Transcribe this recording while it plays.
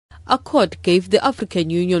Accord gave the African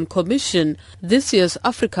Union Commission this year's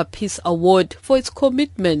Africa Peace Award for its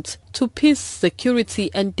commitment to peace, security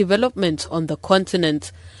and development on the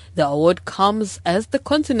continent. The award comes as the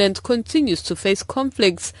continent continues to face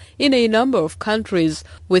conflicts in a number of countries,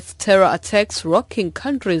 with terror attacks rocking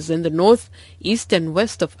countries in the north, east and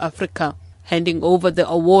west of Africa. Handing over the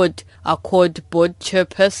award, Accord Board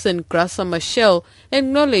Chairperson Graça Machel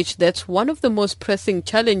acknowledged that one of the most pressing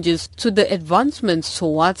challenges to the advancements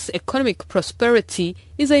towards economic prosperity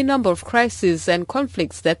is a number of crises and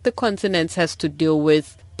conflicts that the continent has to deal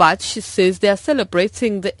with. But she says they are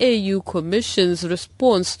celebrating the AU Commission's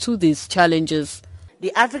response to these challenges.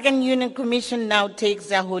 The African Union Commission now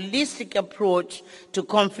takes a holistic approach to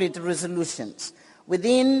conflict resolutions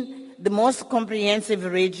within the most comprehensive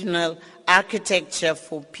regional architecture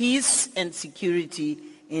for peace and security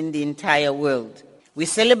in the entire world. We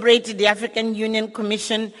celebrated the African Union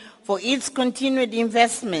Commission for its continued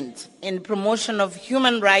investment in promotion of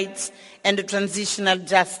human rights and transitional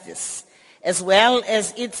justice, as well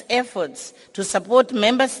as its efforts to support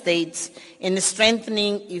member states in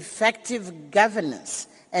strengthening effective governance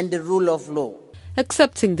and the rule of law.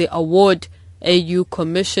 Accepting the award, AU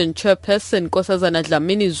Commission Chairperson Nkosazana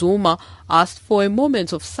Dlamini-Zuma asked for a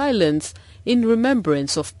moment of silence in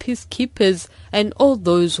remembrance of peacekeepers and all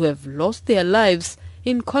those who have lost their lives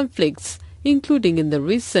in conflicts, including in the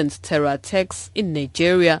recent terror attacks in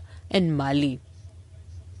Nigeria and Mali.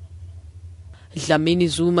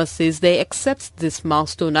 Dlamini-Zuma says they accept this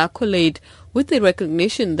milestone accolade with the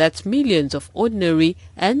recognition that millions of ordinary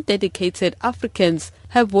and dedicated Africans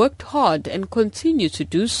have worked hard and continue to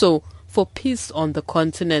do so for peace on the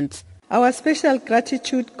continent. Our special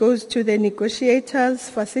gratitude goes to the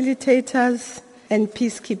negotiators, facilitators, and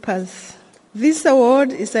peacekeepers. This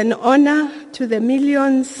award is an honor to the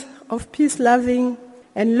millions of peace-loving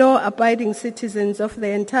and law-abiding citizens of the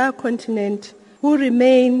entire continent who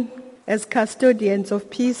remain as custodians of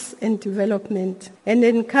peace and development, and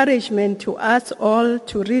encouragement to us all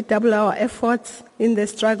to redouble our efforts in the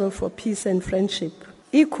struggle for peace and friendship.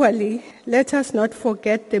 Equally, let us not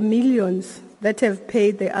forget the millions that have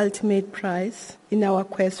paid the ultimate price in our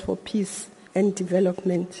quest for peace and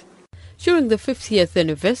development. During the 50th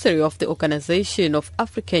anniversary of the Organization of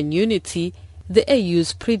African Unity, the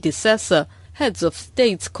AU's predecessor, heads of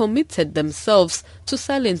states committed themselves to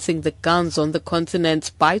silencing the guns on the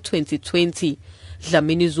continent by 2020.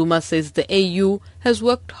 Dlamini-Zuma says the AU has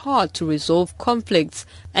worked hard to resolve conflicts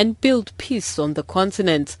and build peace on the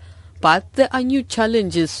continent, but there are new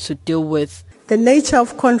challenges to deal with. The nature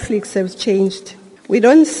of conflicts has changed. We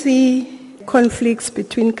don't see conflicts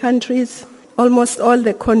between countries. Almost all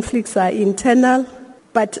the conflicts are internal,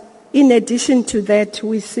 but in addition to that,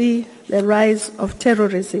 we see the rise of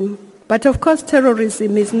terrorism. But of course,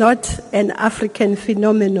 terrorism is not an African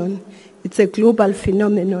phenomenon. It's a global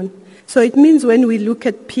phenomenon. So it means when we look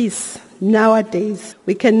at peace nowadays,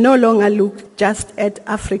 we can no longer look just at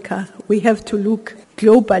Africa. We have to look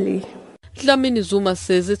globally. Dlamini-Zuma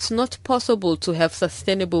says it's not possible to have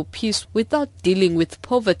sustainable peace without dealing with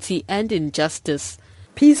poverty and injustice.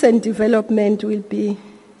 Peace and development will be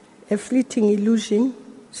a fleeting illusion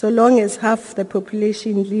so long as half the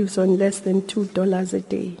population lives on less than $2 a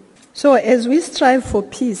day. So as we strive for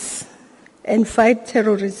peace and fight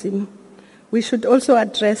terrorism, we should also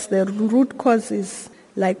address the root causes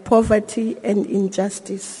like poverty and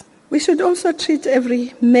injustice. We should also treat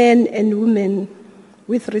every man and woman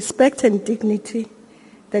with respect and dignity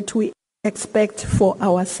that we expect for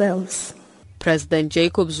ourselves. President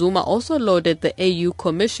Jacob Zuma also lauded the AU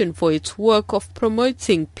Commission for its work of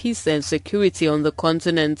promoting peace and security on the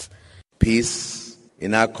continent. Peace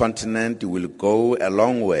in our continent will go a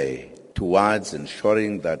long way towards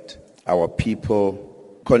ensuring that our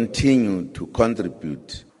people continue to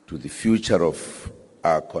contribute to the future of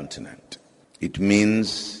our continent. It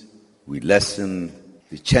means we lessen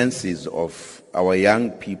the chances of our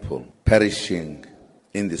young people perishing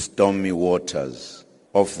in the stormy waters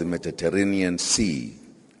of the Mediterranean Sea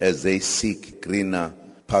as they seek greener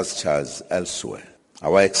pastures elsewhere.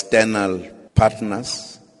 Our external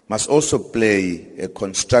partners must also play a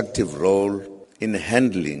constructive role in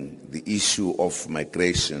handling the issue of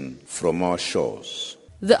migration from our shores.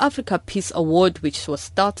 The Africa Peace Award, which was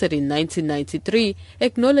started in 1993,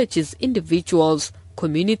 acknowledges individuals,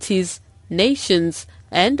 communities, nations,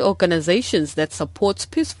 and organizations that support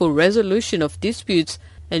peaceful resolution of disputes,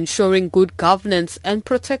 ensuring good governance and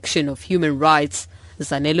protection of human rights.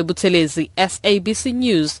 Zanele Buthelezi, SABC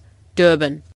News, Durban.